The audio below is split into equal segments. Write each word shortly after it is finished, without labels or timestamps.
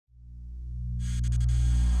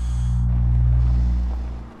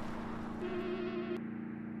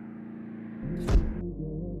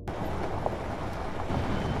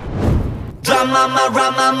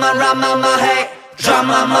Dramarama, hey.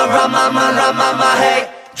 Dramarama, hey.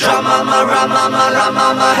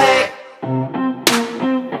 Dramarama, hey.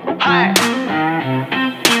 Hey.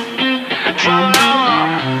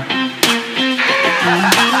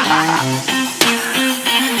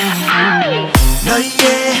 너의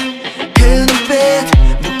그 눈빛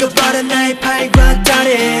묶어버린 나의 팔과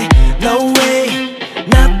다리 No way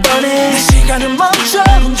나 뻔해 시간은 멈춰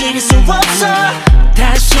움직일 수 없어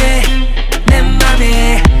다시 내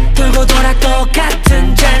맘에 돌고 돌아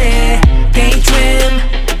똑같은 자리 Daydream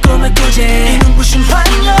꿈을 꾸지 이 눈부신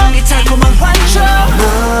환영 이 달콤한 환청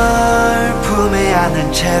널 품에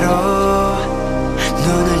안은 채로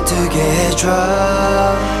눈을 뜨게 해줘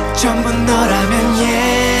전부 너라면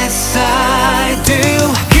yes I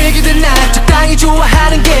do 그기든 나 적당히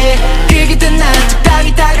좋아하는 게 그기든 나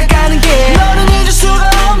적당히 다가가는 게 너는 잊을 수가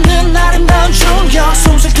없는 아름다운 충격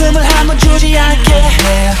숨쉴 틈을 한번 주지 않게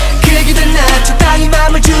그기든 나 적당히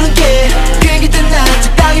맘을 주는 게 그기든 나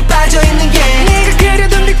적당히 빠져있는 게 네가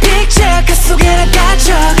그려둔 빅 픽처 그 속에 나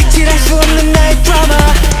갇혀 그칠할 수 없는 나의 드라마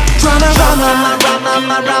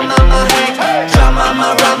Dramarama hey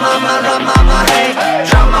Dramarama hey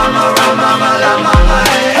Dramarama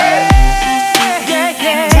hey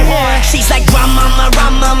She's like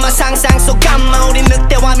Rama 상상 속 감마 우린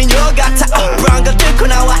늑대와 미녀 같아 brown 걸 뚫고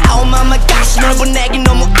나와 oh my gosh 널 본 내겐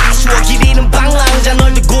너무 아쉬워 길 잃은 방랑자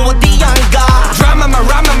널 두고 어디 안 가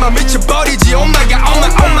Rama 미쳐버리지 oh my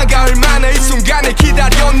god 얼마나 이 순간을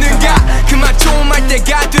기다렸는가 그만 좀 할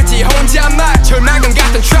때가 되지 혼자만 절망감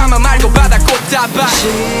같은 트라우마 말고 바다 꽃다발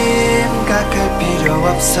심각할 필요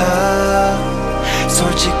없어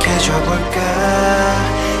솔직해져 볼까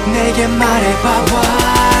내게 말해봐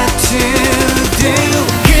what to do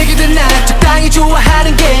그기든 나 적당히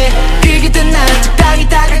좋아하는 게 그기든 나 적당히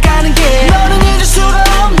다가가는 게 너는 잊을 수가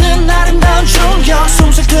없는 아름다운 충격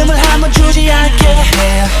숨쉴 틈을 한번 주지 않게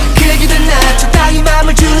그기든 나 적당히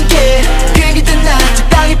맘을 주는 게 그기든 나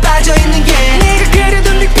적당히 빠져있는 게 네가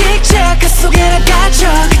그려둔 빅 픽처 그 속에 나 갇혀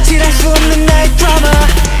그칠할 수 없는 나의 드라마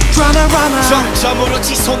Dramarama 점점으로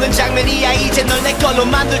치솟는 장면이야 이제 널 내 걸로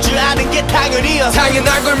만들 줄 아는 게 당연이야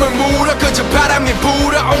당연한 걸 뭘 물어 그저 바람이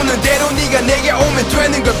불어오는 대로 네가 내게 오면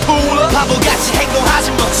되는 걸 풀어 바보같이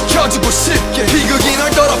행동하지 뭐 지켜주고 싶게 비극이 널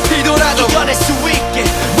더럽히더라도 이겨낼 수 있게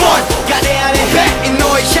뭔가 내 안에 이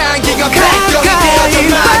너의 향기가 백병이 되어져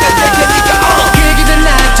막아낼 테니까